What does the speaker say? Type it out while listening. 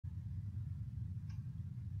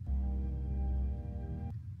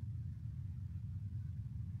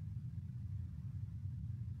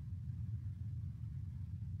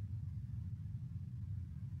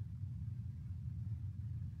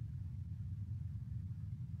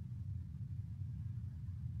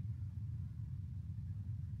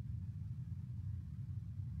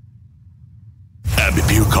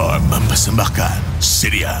Car mempersembahkan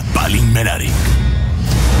seria paling menarik.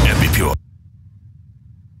 MVP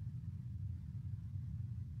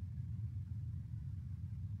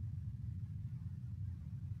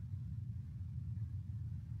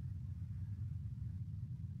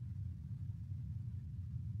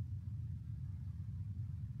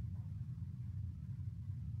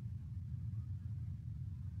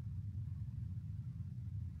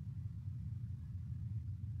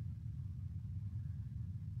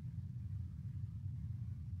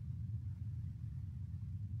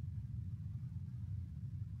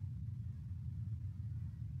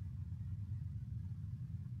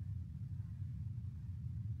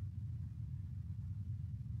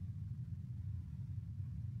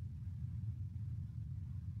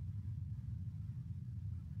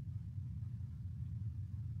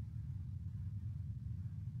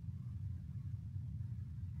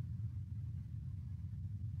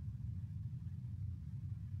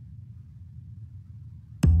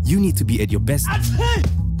You need to be at your best,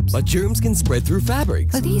 but germs can spread through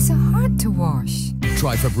fabrics. But these are hard to wash.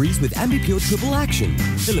 Try Febreze with AmbiPure Triple Action.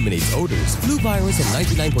 Eliminates odors, flu virus, and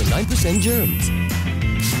 99.9% germs.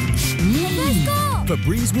 Let's go!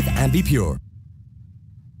 Febreze with AmbiPure.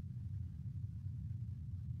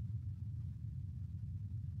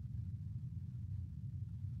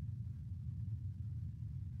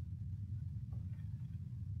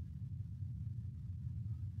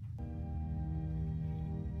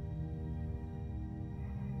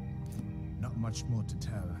 Not much more to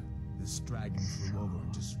tell. This dragon flew over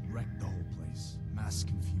and just wrecked the whole place. Mass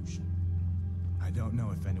confusion. I don't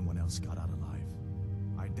know if anyone else got out alive.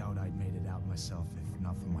 I doubt I'd made it out myself if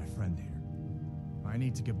not for my friend here. I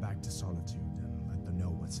need to get back to Solitude and let them know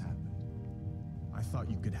what's happened. I thought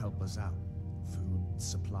you could help us out. Food,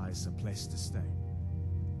 supplies, a place to stay.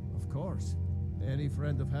 Of course. Any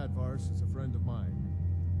friend of Hadvar's is a friend of mine.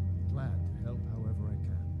 Glad to help however I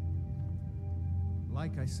can.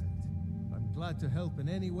 Like I said, I'm glad to help in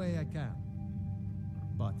any way I can.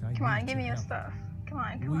 But I Come on, need give me your help. stuff. Come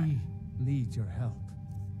on, come We on. need your help.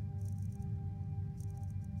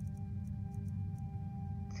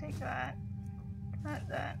 Take that. Not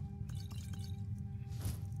that.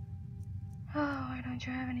 Oh, why don't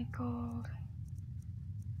you have any gold?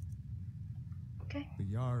 Okay. The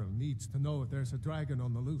Jarl needs to know if there's a dragon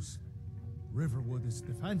on the loose. Riverwood is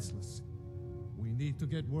defenseless. We need to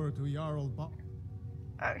get word to Jarl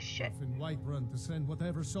Oh shit. in Whiterun to send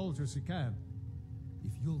whatever soldiers he can.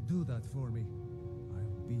 If you'll do that for me,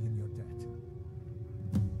 I'll be in your debt.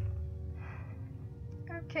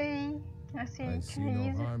 Okay. Can I see? I Can see I no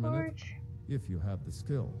use a harm in it. forge? If you have the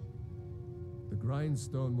skill. The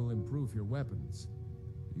grindstone will improve your weapons.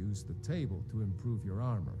 Use the table to improve your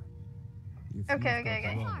armor. If Okay, you've okay, got the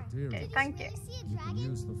okay. raw materials, Okay, thank you. you can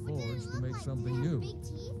use the forge to make something new.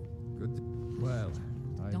 Good. Well,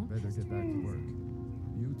 I'd Don't better get back to work.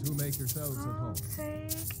 You two make yourselves at I'll home.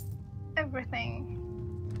 take everything.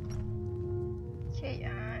 Okay,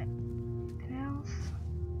 anything else?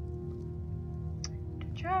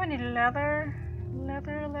 Don't you have any leather?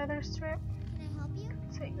 Leather strip? Can I help you?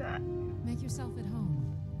 Take that. Make yourself at home.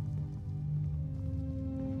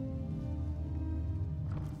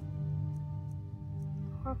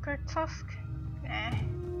 Worker tusk? Nah.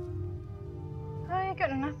 Oh, you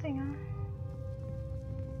got nothing, huh?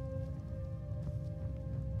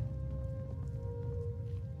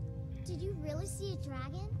 Did you really see a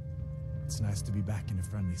dragon? It's nice to be back in a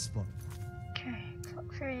friendly spot. Okay,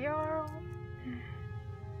 talk to a Jarl.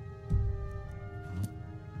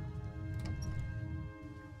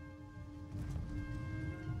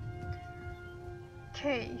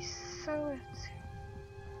 Okay, so it's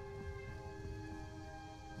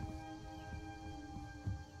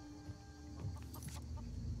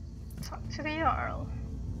talk to the Jarl.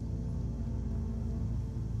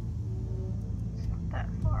 It's not that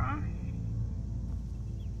far, huh?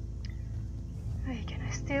 Hey, can I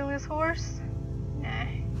steal his horse? Nah,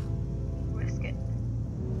 risk it.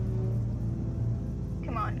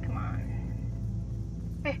 Come on, come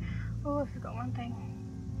on. Hey, oh, I forgot one thing.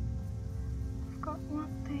 Forgot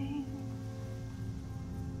one thing.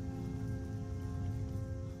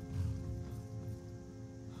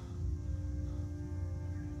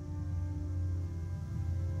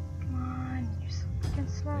 Come on, you're so fucking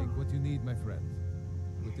slow. Take what you need, my friend.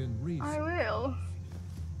 Within reason. I will.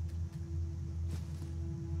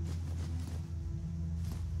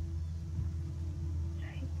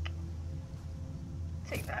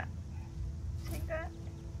 Take that. Take that.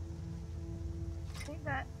 Take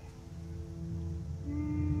that.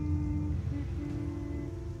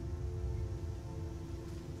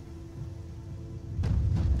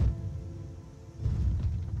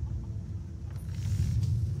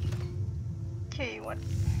 Okay, what?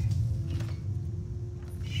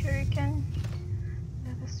 Shuriken,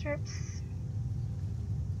 leather strips.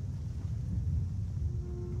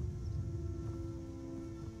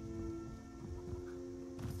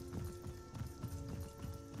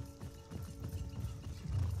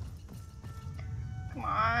 Come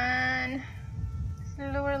on, it's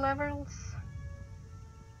lower levels.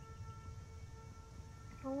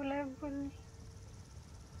 Low level.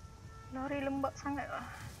 Lari lembab sangat lah.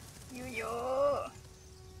 Yo.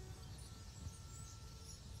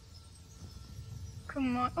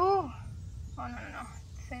 Come on. Oh no.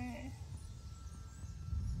 Send.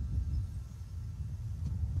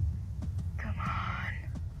 Come on.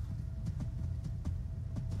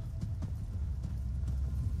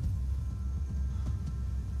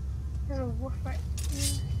 There's a wolf right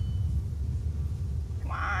here.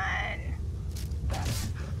 Come on.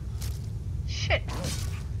 Shit.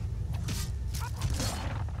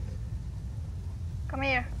 Come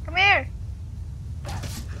here. Come here.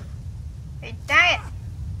 Hey, dang it.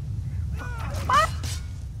 What?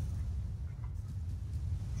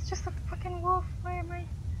 It's just a fucking wolf. Where am I?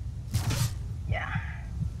 Yeah.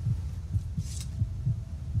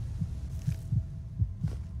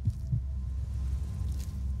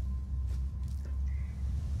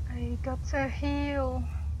 I got to heal.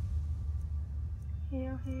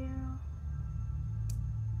 Heal.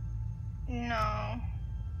 No.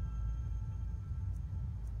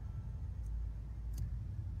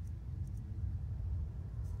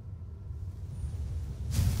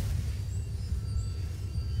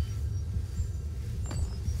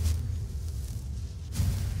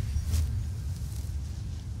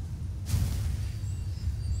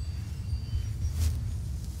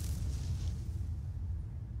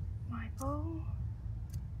 My bow.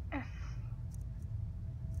 F.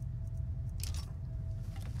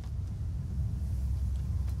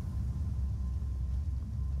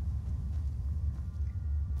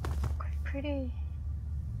 Quite pretty.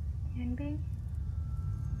 NB.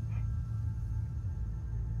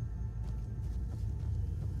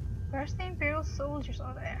 Where's the Imperial soldiers?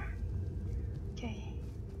 Are there? Okay.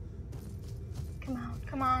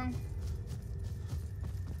 Come on.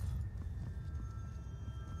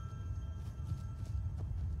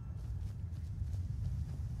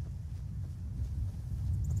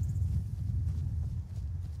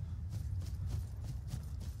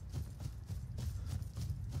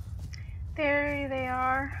 There they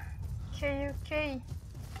are. Okay.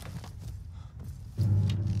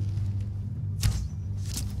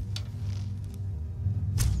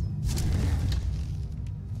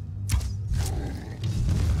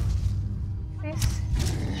 This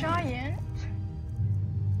giant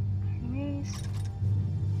enemies.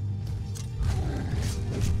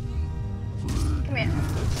 Come here.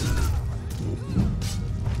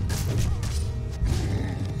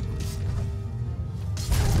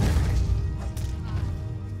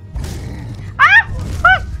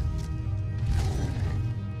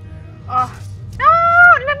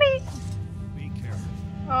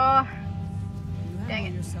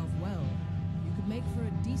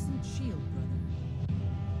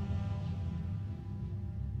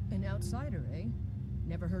 Outsider, eh?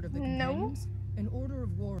 Never heard of the Companions? An order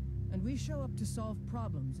of war, and we show up to solve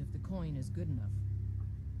problems if the coin is good enough.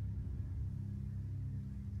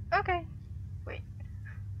 Okay. Wait.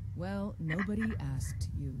 Well, nobody asked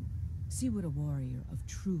you. See what a warrior of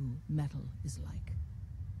true metal is like.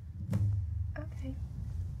 Okay.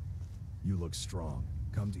 You look strong.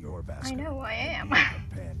 Come to your basket. I know I am.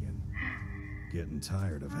 Companion. Getting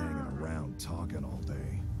tired of hanging around talking all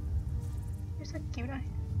day. You're so cute.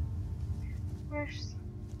 Where's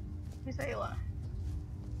Ayla?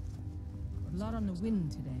 A lot on the wind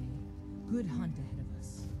today. Good hunt ahead of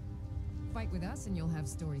us. Fight with us and you'll have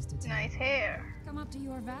stories to tell. Nice hair. Come up to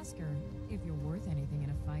your Vasker if you're worth anything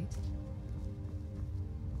in a fight.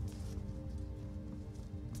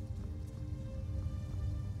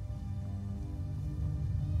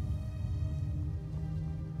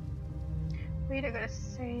 Wait, I gotta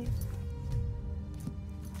save.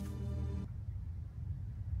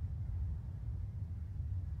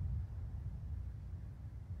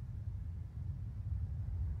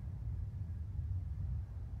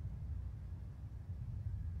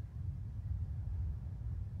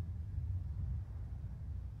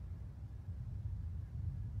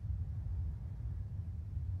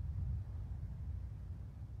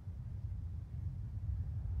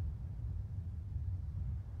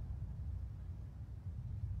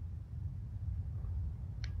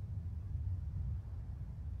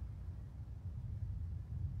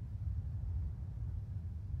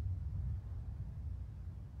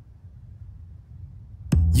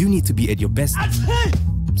 you need to be at your best.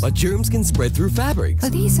 But germs can spread through fabrics.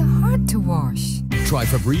 But these are hard to wash. Try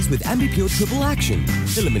Febreze with AmbiPure Triple Action.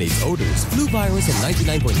 Eliminates odors, flu virus, and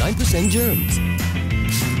 99.9% germs.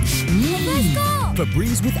 Let's go!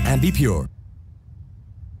 Febreze with AmbiPure.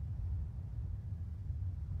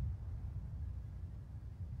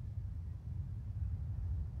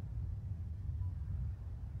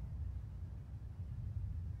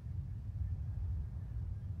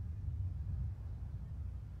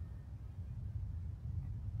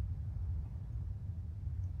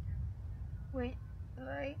 Wait,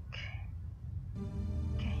 like...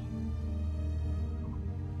 Okay.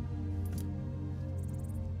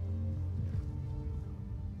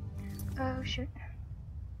 Oh, shoot.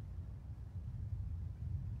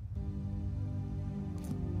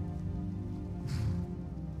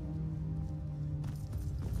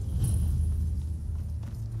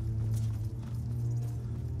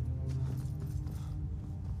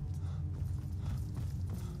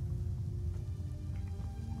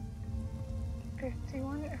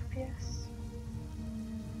 FPS.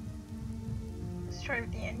 Let's try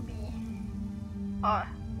with the NB. Oh,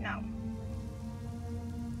 no.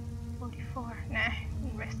 44. Nah,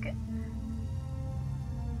 we'll risk it.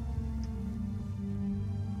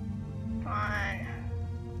 Come on.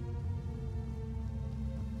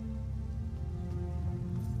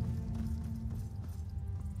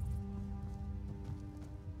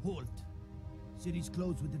 Halt. City's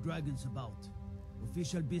closed with the dragons about.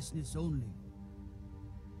 Official business only.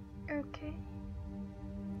 Okay.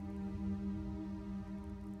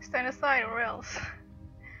 Stand aside or else.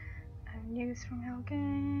 I have news from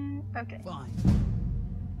Helgen. Okay. Fine.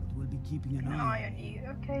 But we'll be keeping an eye on you.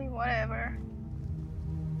 Okay, whatever.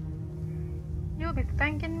 You'll be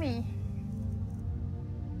thanking me.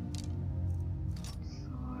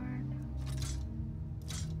 Sword.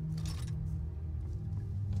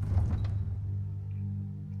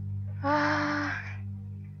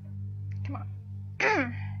 Come on.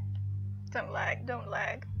 Don't lag, don't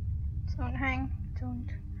lag. Don't hang, don't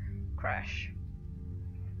crash.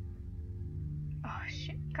 Oh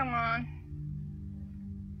shit, come on.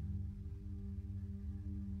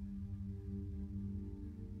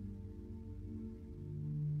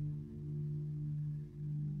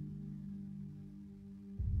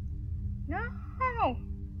 No!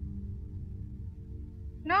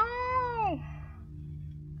 No!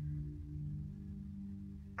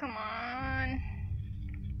 Come on.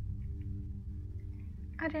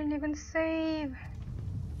 I didn't even save.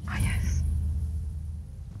 Oh yes.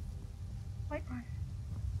 White run.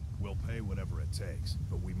 We'll pay whatever it takes,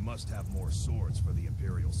 but we must have more swords for the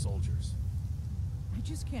Imperial soldiers. I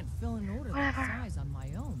just can't fill an order that size on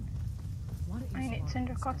my own. Why don't you I need swap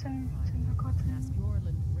cinder instead of cotton. pride? Cinder cotton. Ask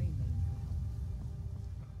Yorland Raymond.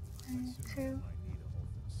 1, 2.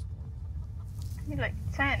 I need like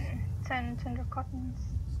 10. 10 cinder cottons.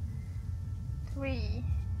 3.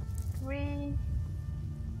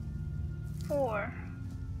 4.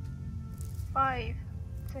 5.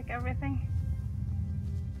 Take everything.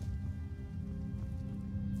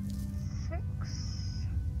 6.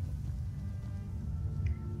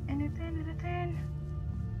 Anything.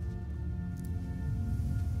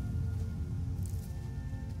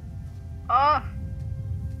 Oh,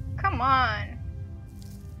 come on.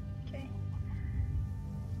 Okay.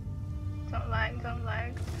 Don't lag.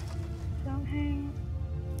 Don't hang.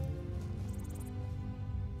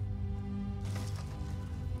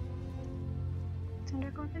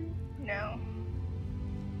 Kindergarten? No.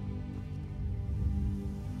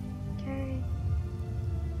 Okay.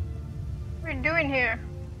 What are we doing here?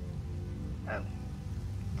 Oh.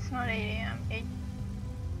 It's not 8 AM. 8.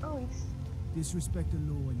 Oh, it's... Disrespect the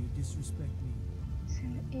law and you disrespect me. It's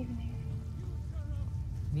in the evening.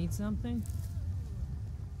 Need something?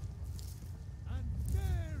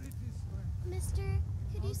 Mister,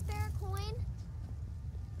 could you spare a coin?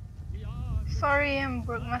 Sorry, I'm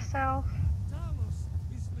broke myself.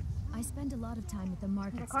 I spend a lot of time at the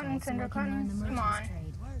market stall so I Cinder can learn the cottons, come merchant's on.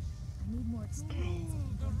 trade. I need more experience.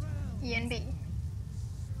 E and B.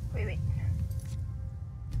 Wait.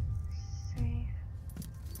 Save.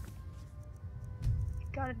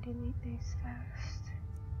 Gotta delete these fast.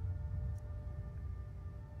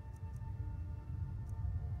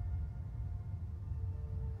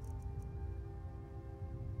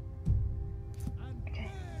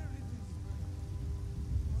 Okay.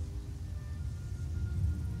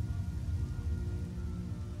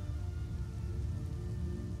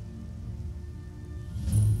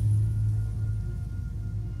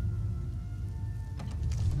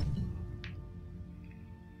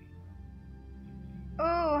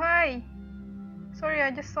 Oh, hi! Sorry, I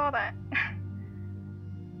just saw that.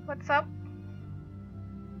 What's up?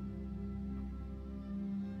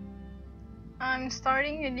 I'm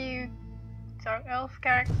starting a new Dark Elf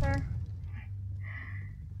character.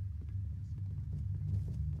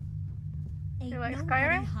 You like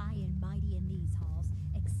Skyrim? High and mighty in these halls,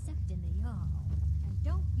 except in the Jarl. And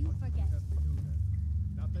don't you forget.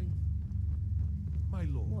 Nothing. My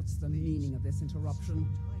lord. What's the meaning of this interruption?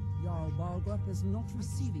 Jarl Balgrup is not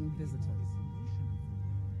receiving visitors.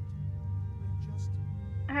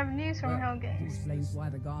 I have news from Helgen. Explains why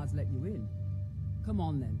the guards let you in. Come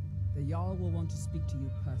on then. The Jarl will want to speak to you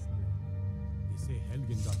personally. They say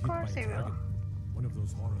Helgen got hit by a dragon. One of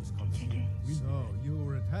those horrors called So, you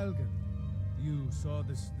were at Helgen. You saw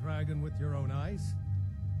this dragon with your own eyes?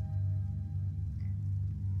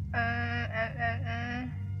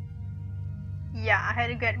 Yeah, I had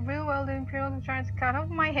to get real well the Imperials trying to cut off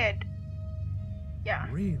my head. Yeah.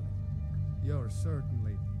 Really? You're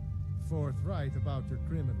certainly forthright about your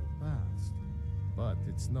criminal past. But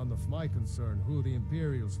it's none of my concern who the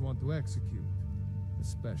Imperials want to execute,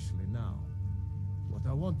 especially now. What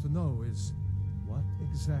I want to know is, what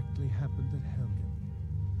exactly happened at Helgen?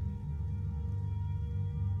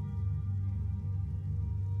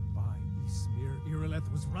 By Ismir,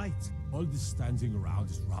 Irileth was right. All this standing around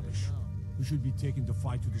is rubbish. We should be taking the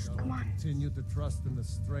fight to the storm. Continue to trust in the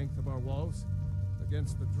strength of our walls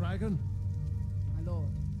against the dragon? My lord,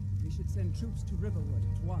 we should send troops to Riverwood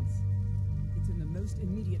at once. It's in the most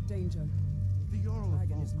immediate danger. The Jarl of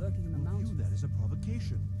dragon is lurking in the mountains. View that as a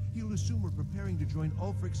provocation. He'll assume we're preparing to join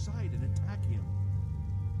Ulfric's side and attack him.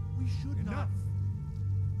 We should not.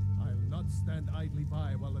 I'll not stand idly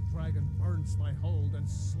by while the dragon burns my hold and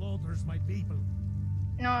slaughters my people.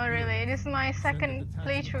 No, really, this is my second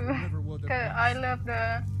playthrough. Cause I love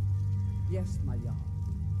the. Yes, my Jarl.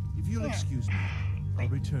 If you'll excuse me, I'll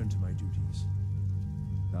return to my duties.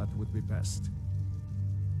 That would be best.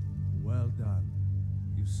 Well done.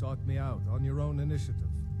 You sought me out on your own initiative.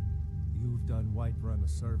 You've done Whiterun a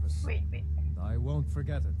service. Wait. And I won't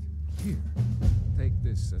forget it. Here, take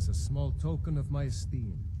this as a small token of my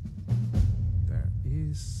esteem. There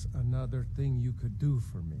is another thing you could do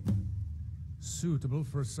for me. Suitable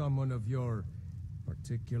for someone of your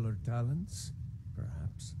particular talents,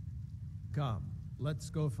 perhaps. Come, let's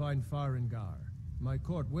go find Farengar, my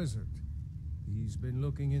court wizard. He's been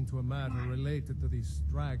looking into a matter related to these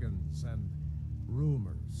dragons and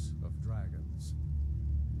rumors of dragons.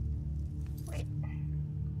 Wait.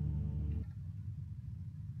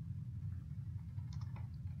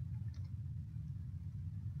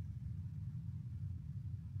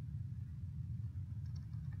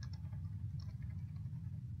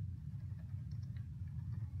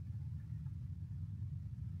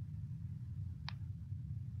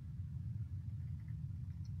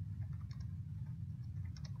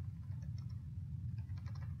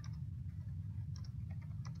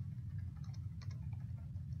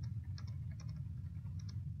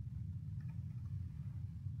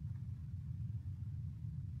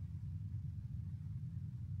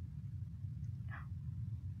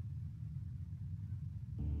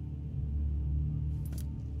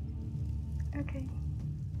 Okay.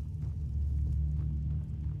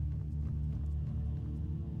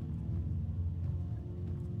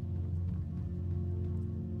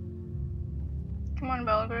 Come on,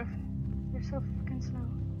 Belgrove. You're so fucking slow.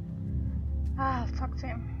 I'll talk to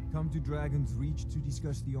him. Come to Dragon's Reach to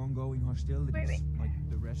discuss the ongoing hostilities, like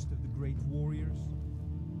the rest of the great warriors.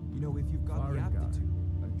 You know, if you've got the aptitude,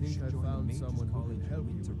 I think I found someone who can help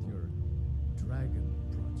you with your dragon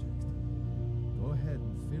project. Go ahead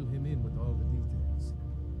and fill him in with all the details.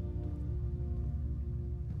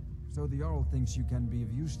 So the Jarl thinks you can be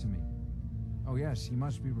of use to me. Oh yes, he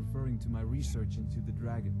must be referring to my research into the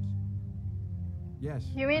dragons. Yes.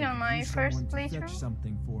 You mean on my first playthrough? Fetch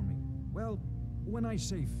something for me. Well, when I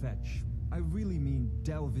say fetch, I really mean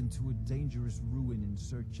delve into a dangerous ruin in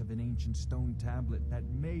search of an ancient stone tablet that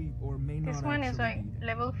may or may not. This one is like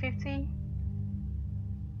level 50.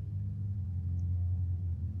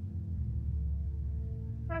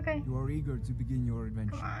 Okay. You are eager to begin your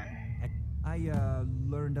adventure. Come on. I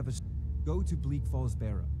learned of a. Go to Bleak Falls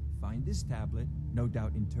Barrow, find this tablet, no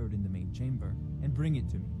doubt interred in the main chamber, and bring it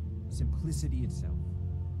to me. Simplicity itself.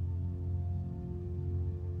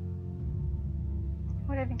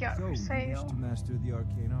 What have you got for sale? You wish to master the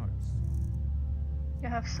arcane arts. You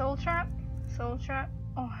have Soul Trap? Soul Trap?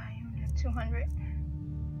 Oh, I only have 200.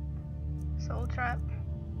 Soul Trap.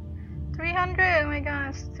 300! Oh my god,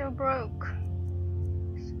 I'm still broke.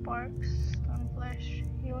 Sparks, Stone Flesh,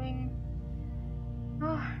 Healing.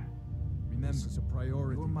 Oh. Remember, this is a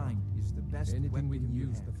priority. Your mind is the best Anything weapon we can you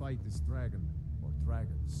use have. to fight this dragon, or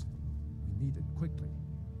dragons, we need it quickly,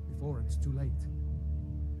 before it's too late.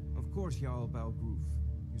 Of course, Jarl Balgroof.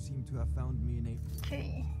 You seem to have found me in a...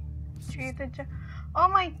 Okay. Oh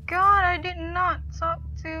my god, I did not talk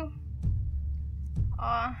to...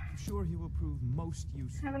 I'm sure he will prove most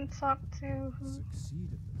useful. Haven't talked to... Succeed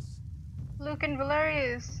at this. Luke and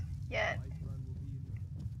Valerius yet.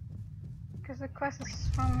 Because the quest is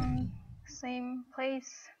from the same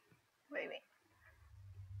place. Wait.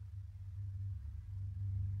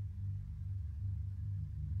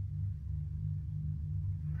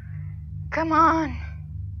 Come on!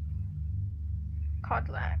 Cod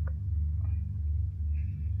lag.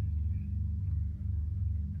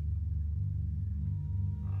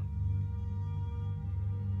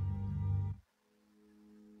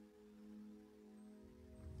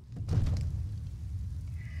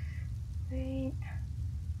 Wait.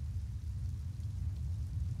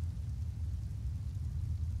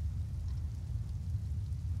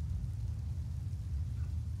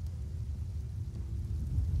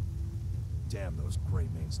 Damn those Grey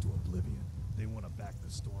Manes to oblivion. They want to back the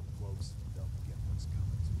Stormcloaks. They'll get what's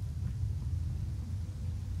coming to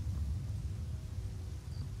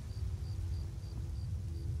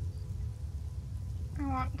them. I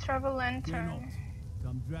want travel Fear lantern. not.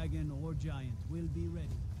 Come dragon or giant, we'll be ready.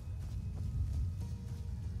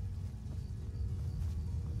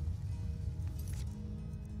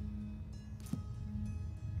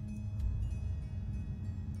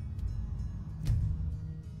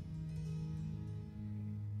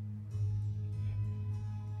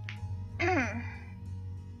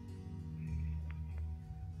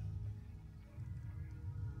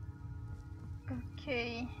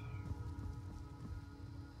 Okay.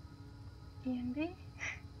 ENB?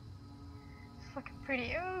 It's fucking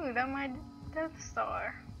pretty. Ooh, that might Death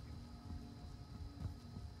Star.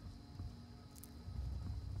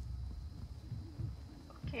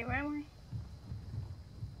 Okay, where am I?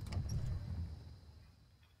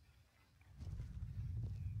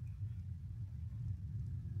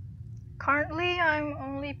 Currently, I'm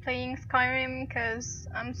only playing Skyrim because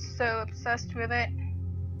I'm so obsessed with it.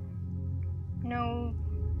 No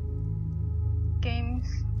games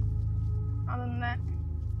other than that.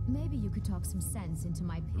 Maybe you could talk some sense into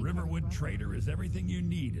my The Riverwood Trader is everything you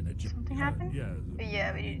need in a job. Something happened? Yeah,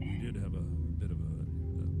 we did. We did have a bit of a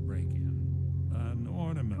break-in. An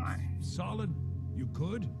ornament. Solid? You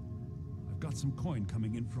could? I've got some coin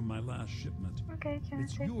coming in from my last shipment. Okay, can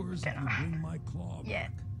It's I take yours if you bring my claw back. Yeah.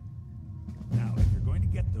 Now, if you're going to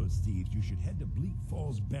get those thieves, you should head to Bleak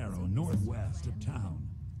Falls Barrow, northwest of town.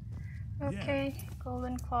 Okay, Yeah.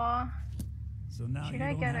 Golden Claw. So now Should you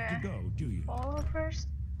I don't get have to go, do you? follow first?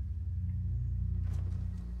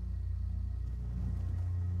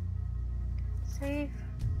 Save.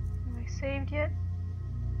 Have I saved yet?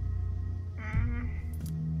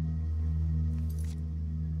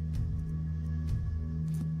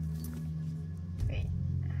 Wait.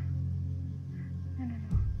 No.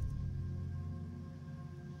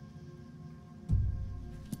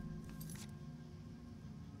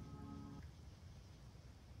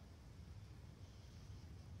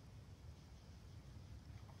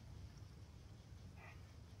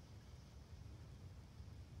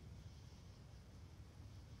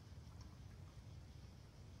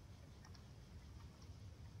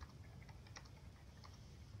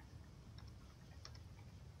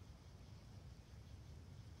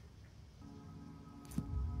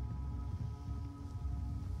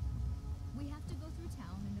 We have to go through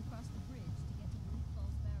town and across the bridge to get to Bleak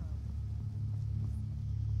Falls Barrow.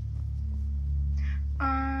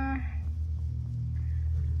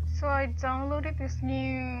 So I downloaded this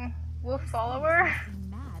new wolf follower,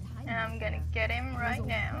 and I'm gonna get him right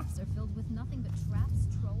now. Those old cliffs are filled with nothing but traps,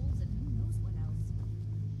 trolls, and who knows what else.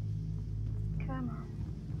 Come on.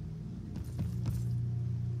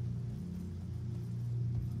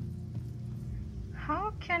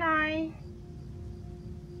 How can I...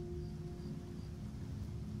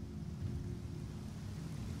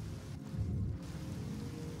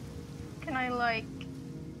 Can I like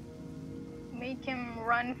make him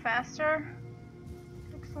run faster?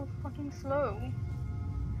 Looks so fucking slow.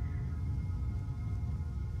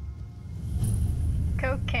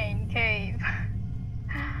 Cocaine cave.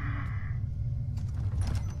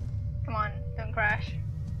 Come on, don't crash.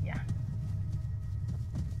 Yeah.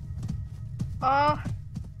 Oh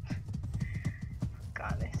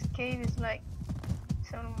god, this cave is like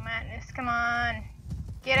total madness. Come on.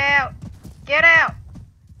 Get out! Get out!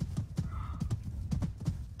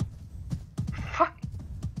 Fuck!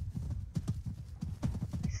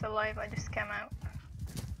 He's alive, I just came out.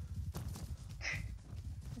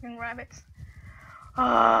 Fucking rabbits.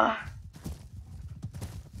 Ah!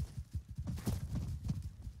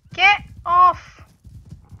 Get off!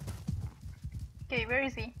 Okay, where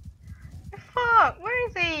is he? The fuck? Where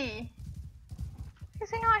is he? Is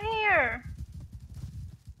he not here?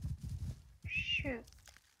 Shoot.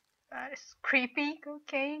 That is creepy.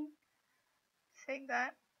 Cocaine. Take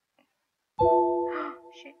that.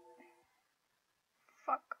 Shit.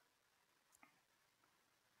 Fuck.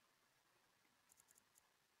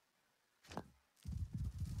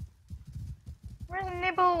 Where's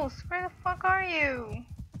Nibbles? Where the fuck are you?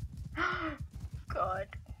 God.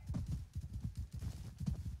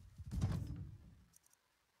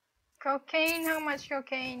 Cocaine? How much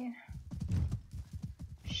cocaine?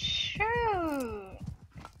 Shoot!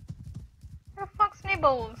 Where the fuck's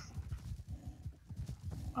Nibbles?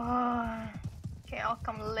 Okay, I'll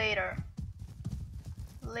come later.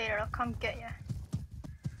 Later, I'll come get ya.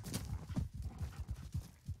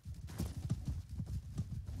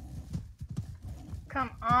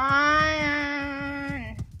 Come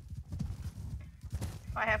on!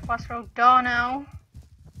 If I have phosphor dough now.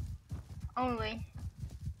 Only.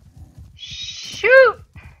 Shoot!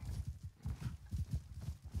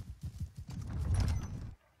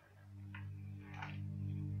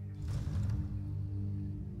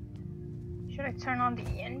 Should I turn on the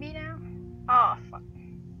ENB now? Oh, fuck.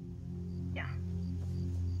 Yeah.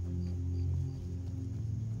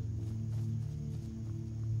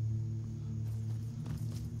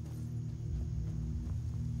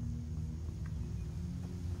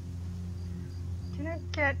 Can I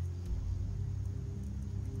get...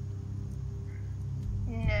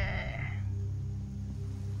 Nah.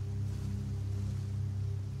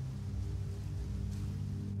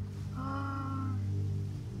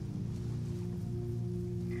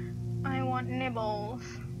 I want Nibbles.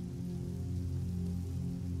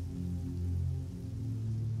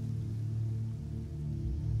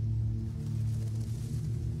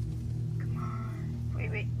 Come on.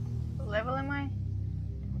 Wait. What level am I?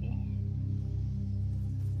 20.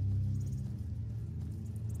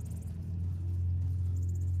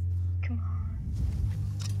 Come on.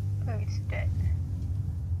 Oh, it's dead.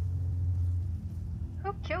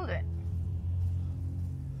 Who killed it?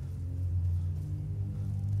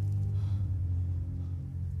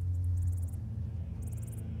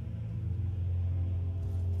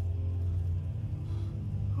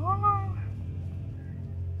 Oh.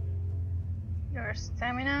 Your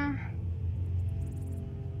stamina.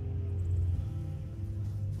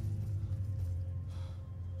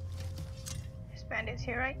 There's bandits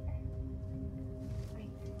here, right?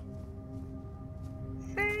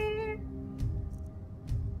 See?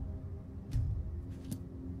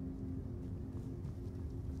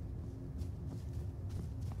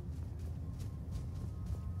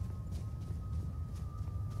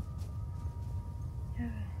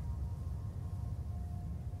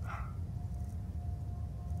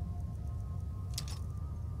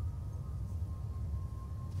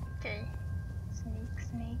 Okay.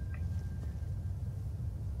 Snake.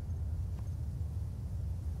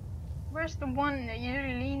 Where's the one that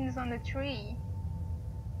usually leans on the tree?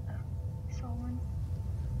 Oh, I saw one.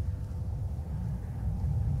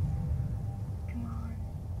 Come on.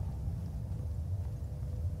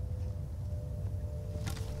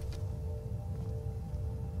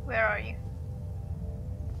 Where are you?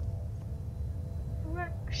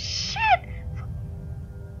 Where? Shit!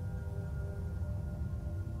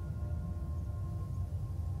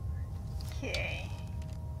 Okay.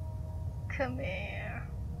 Come here.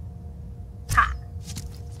 Ha!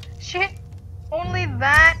 Shit! Only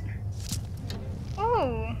that?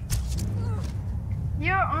 Ooh.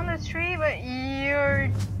 You're on the tree, but you're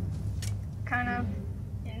kind of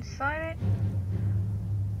inside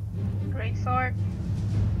it. Great sword.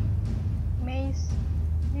 Mace.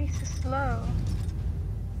 Mace is slow.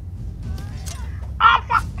 Oh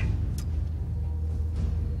fuck!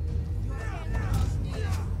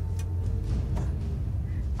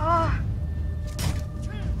 Oh.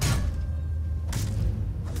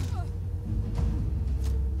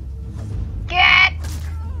 Get!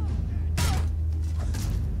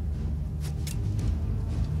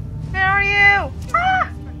 Where are you? Ah!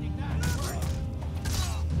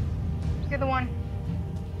 You're the one.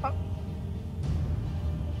 Oh.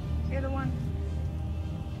 You're the one.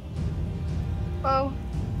 Bow.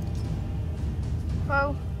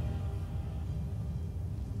 Bow.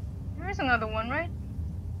 There is another one, right?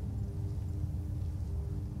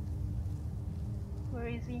 Where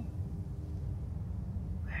is he?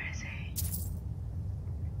 Where is he?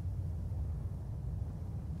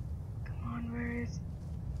 Come on, where is he?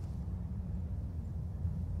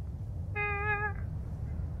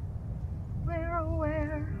 Where, oh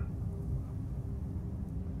where?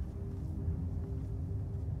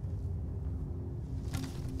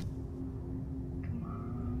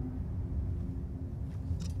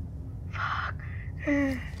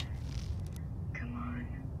 Come on.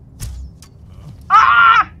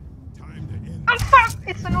 Ah! Time to end. Oh fuck!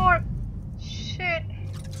 It's an orb. Shit.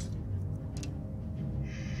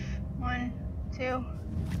 1, 2.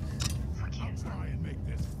 Fuck you. I'll try and make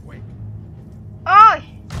this quick. Oh!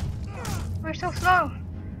 We're so slow.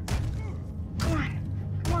 Come on.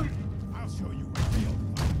 Come on. I'll show you a real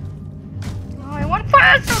fight. Oh, I want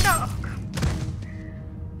fire so dog.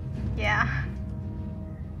 Yeah.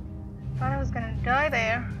 Thought I was gonna die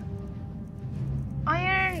there.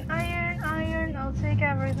 Iron, iron, iron. I'll take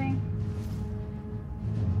everything.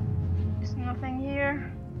 There's nothing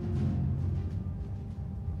here.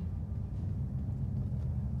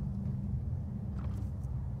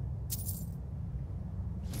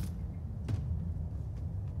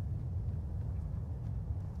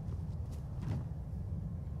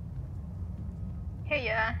 Hey,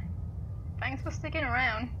 yeah. Thanks for sticking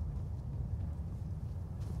around.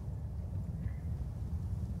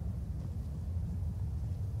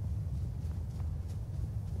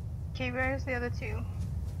 Okay, where's the other two?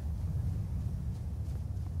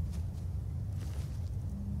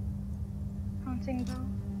 Hunting bow.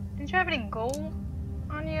 Did you have any gold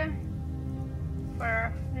on you?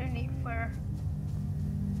 Fur. I don't need fur.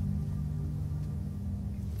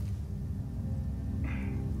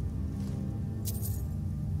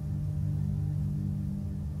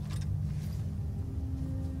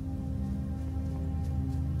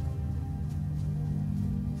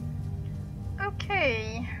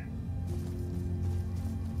 Okay.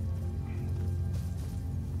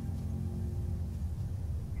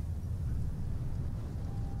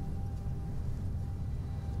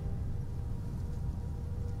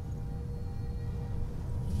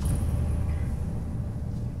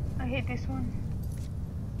 I hate this one.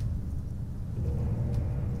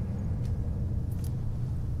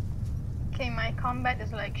 Okay, my combat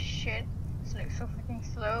is like shit. It's like so fucking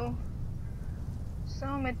slow.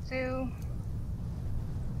 So Mitsu.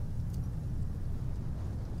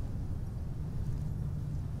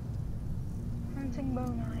 Hunting bow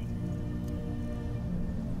 9.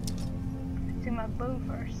 Let's do my bow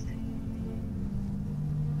first.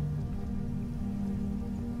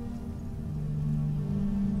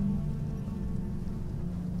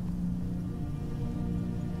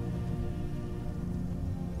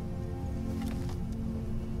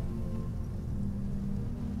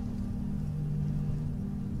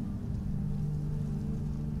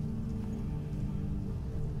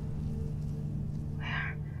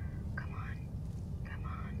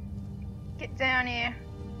 Get down here.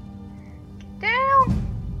 Get down!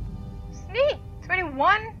 Sneak!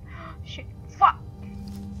 21? Shit. Fuck!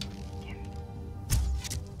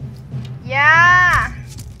 Yeah!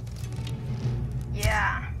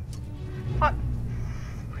 Yeah. Fuck.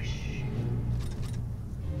 It's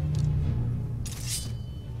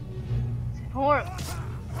horrible.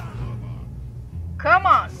 Come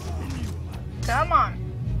on! Come on!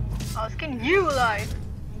 I'll skin you alive!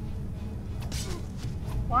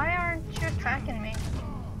 Why aren't you attacking me?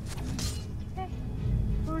 Okay.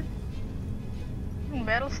 Come on.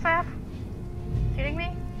 Battle staff? Kidding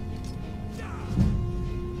me?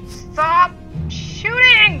 Stop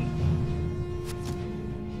shooting!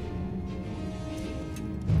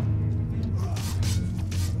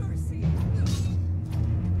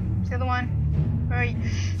 It's the other one. Where are you?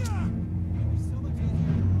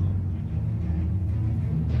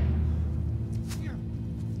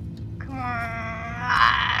 Come on.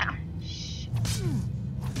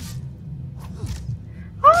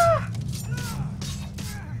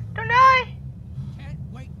 Don't die! Can't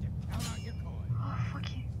wait to count out your coin. Oh, fuck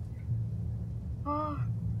you. Oh,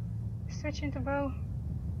 switch into bow.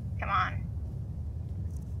 Come on.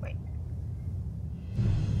 Wait.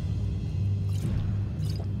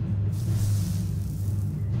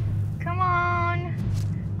 Come on.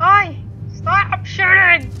 Oi! Stop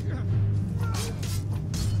shooting!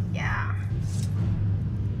 Yeah.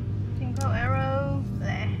 Tingle arrow.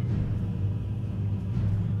 There.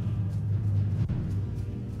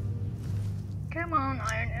 Come on,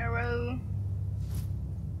 iron arrow.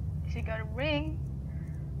 She got a ring.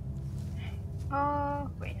 Oh,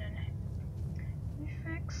 wait, no.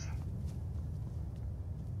 Effects.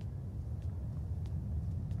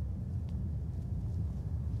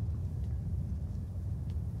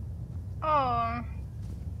 Oh.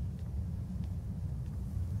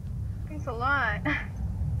 Thanks a lot.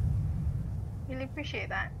 Really appreciate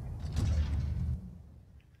that.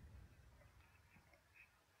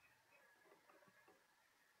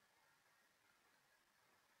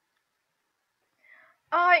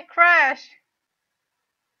 Oh, it crashed!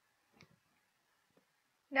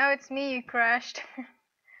 No, it's me who crashed.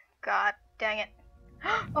 God dang it.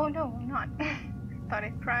 Oh no, I'm not. Thought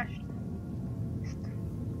it crashed.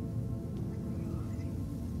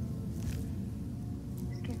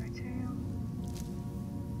 Just give it to you.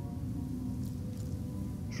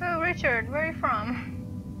 So Richard, where are you from?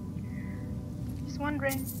 Just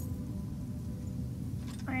wondering.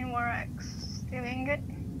 Iron War X. Steel ingot.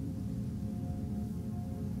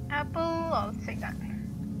 Apple, I'll take that.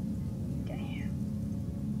 Okay.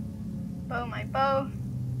 Bow, my bow.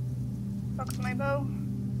 Box my bow.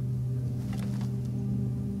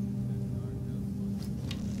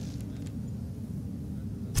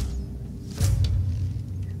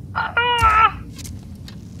 Ah!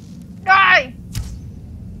 Die!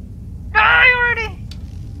 Die already!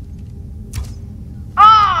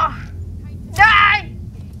 Ah! Die!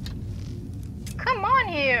 Come on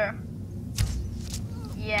here!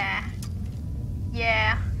 Yeah.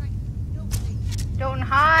 Yeah. Don't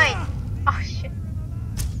hide! Oh shit.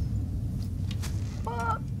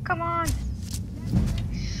 Fuck, come on.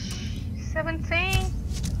 17.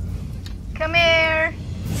 Come here.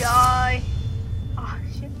 Die. Oh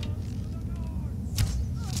shit.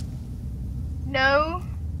 No.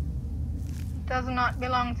 Does not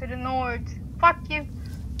belong to the Nords. Fuck you.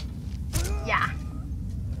 Yeah.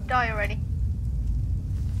 Die already.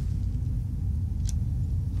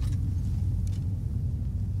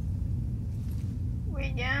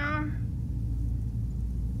 Wait, yeah.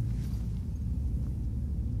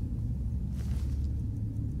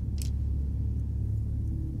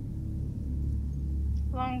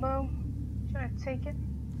 Longbow. Should I take it?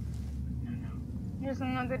 No. There's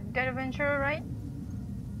another dead adventurer, right?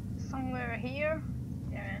 Somewhere here.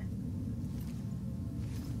 Yeah.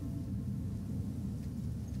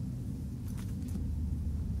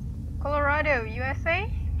 Colorado,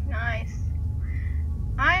 USA? Nice.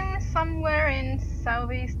 I'm somewhere in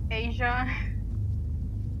Southeast Asia.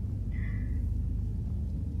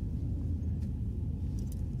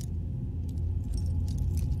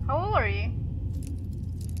 How old are you?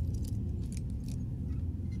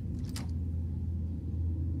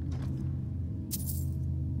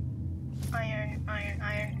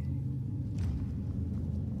 Iron.